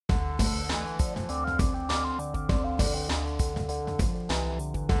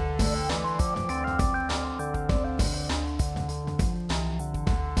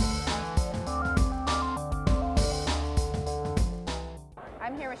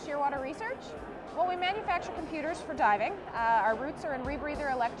Shearwater Research? Well, we manufacture computers for diving. Our roots are in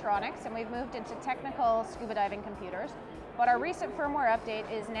rebreather electronics, and we've moved into technical scuba diving computers. But our recent firmware update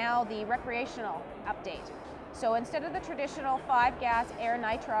is now the recreational update. So instead of the traditional 5-gas air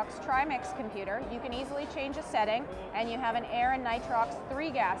nitrox trimix computer, you can easily change a setting and you have an air and nitrox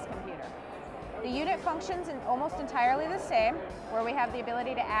 3-gas computer. The unit functions almost entirely the same, where we have the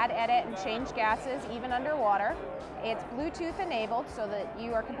ability to add, edit, and change gases even underwater. It's Bluetooth enabled so that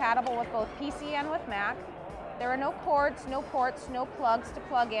you are compatible with both PC and with Mac. There are no cords, no ports, no plugs to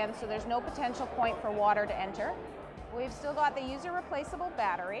plug in, so there's no potential point for water to enter. We've still got the user replaceable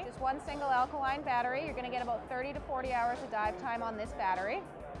battery. Just one single alkaline battery. You're going to get about 30 to 40 hours of dive time on this battery.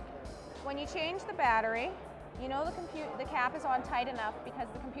 When you change the battery, you know the cap is on tight enough because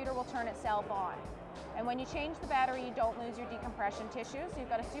the computer will turn itself on. And when you change the battery, you don't lose your decompression tissues. You've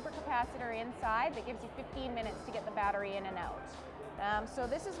got a supercapacitor inside that gives you 15 minutes to get the battery in and out. So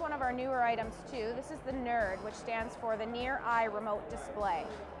this is one of our newer items too. This is the NERD, which stands for the Near Eye Remote Display.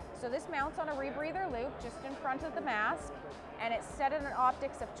 So this mounts on a rebreather loop just in front of the mask, and it's set at an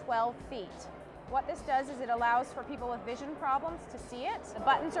optics of 12 feet. What this does is it allows for people with vision problems to see it. The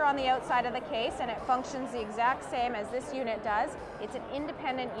buttons are on the outside of the case and it functions the exact same as this unit does. It's an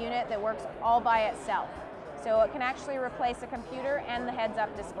independent unit that works all by itself. So it can actually replace a computer and the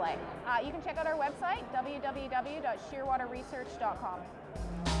heads-up display. You can check out our website, www.shearwaterresearch.com.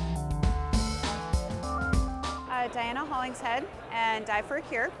 Diana Hollingshead and Dive for a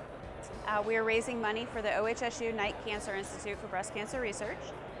Cure. We are raising money for the OHSU Knight Cancer Institute for Breast Cancer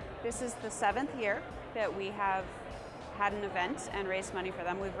Research. This is the 7th year that we have had an event and raised money for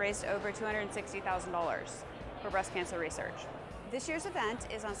them. We've raised over $260,000 for breast cancer research. This year's event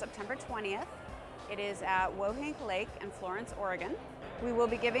is on September 20th. It is at Wohank Lake in Florence, Oregon. We will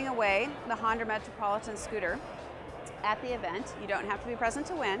be giving away the Honda Metropolitan scooter at the event. You don't have to be present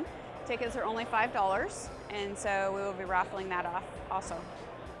to win. Tickets are only $5, and so we will be raffling that off also.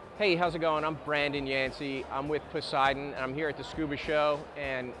 Hey, how's it going? I'm Brandon Yancey. I'm with Poseidon, and I'm here at the Scuba Show,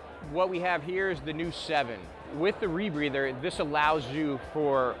 and what we have here is the new 7. With the rebreather, this allows you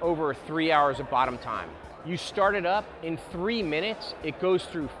for over 3 hours of bottom time. You start it up in 3 minutes, it goes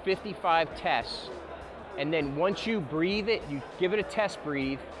through 55 tests, and then once you breathe it, you give it a test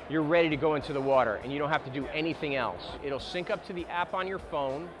breathe, you're ready to go into the water, and you don't have to do anything else. It'll sync up to the app on your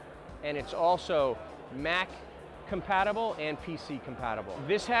phone, and it's also Mac compatible and PC compatible.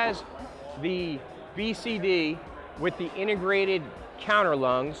 This has the BCD with the integrated counter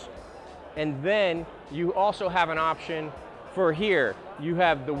lungs, and then you also have an option for here. You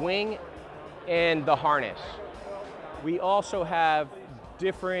have the wing and the harness. We also have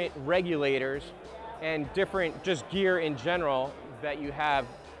different regulators and different just gear in general that you have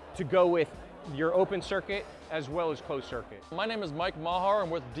to go with your open circuit as well as closed circuit. My name is Mike Mahar. I'm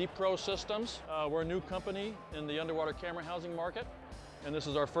with DeepPro Systems. We're a new company in the underwater camera housing market, and this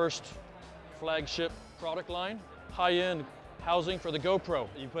is our first flagship product line. High-end housing for the GoPro.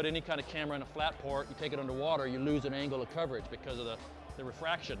 You put any kind of camera in a flat port, you take it underwater, you lose an angle of coverage because of the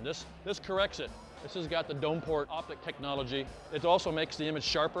refraction. This corrects it. This has got the dome port optic technology. It also makes the image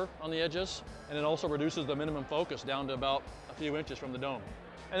sharper on the edges, and it also reduces the minimum focus down to about a few inches from the dome.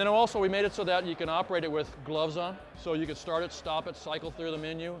 And then also we made it so that you can operate it with gloves on. So you can start it, stop it, cycle through the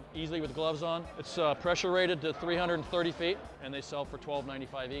menu easily with gloves on. It's pressure rated to 330 feet, and they sell for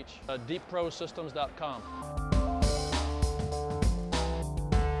 $12.95 each. DeepProSystems.com.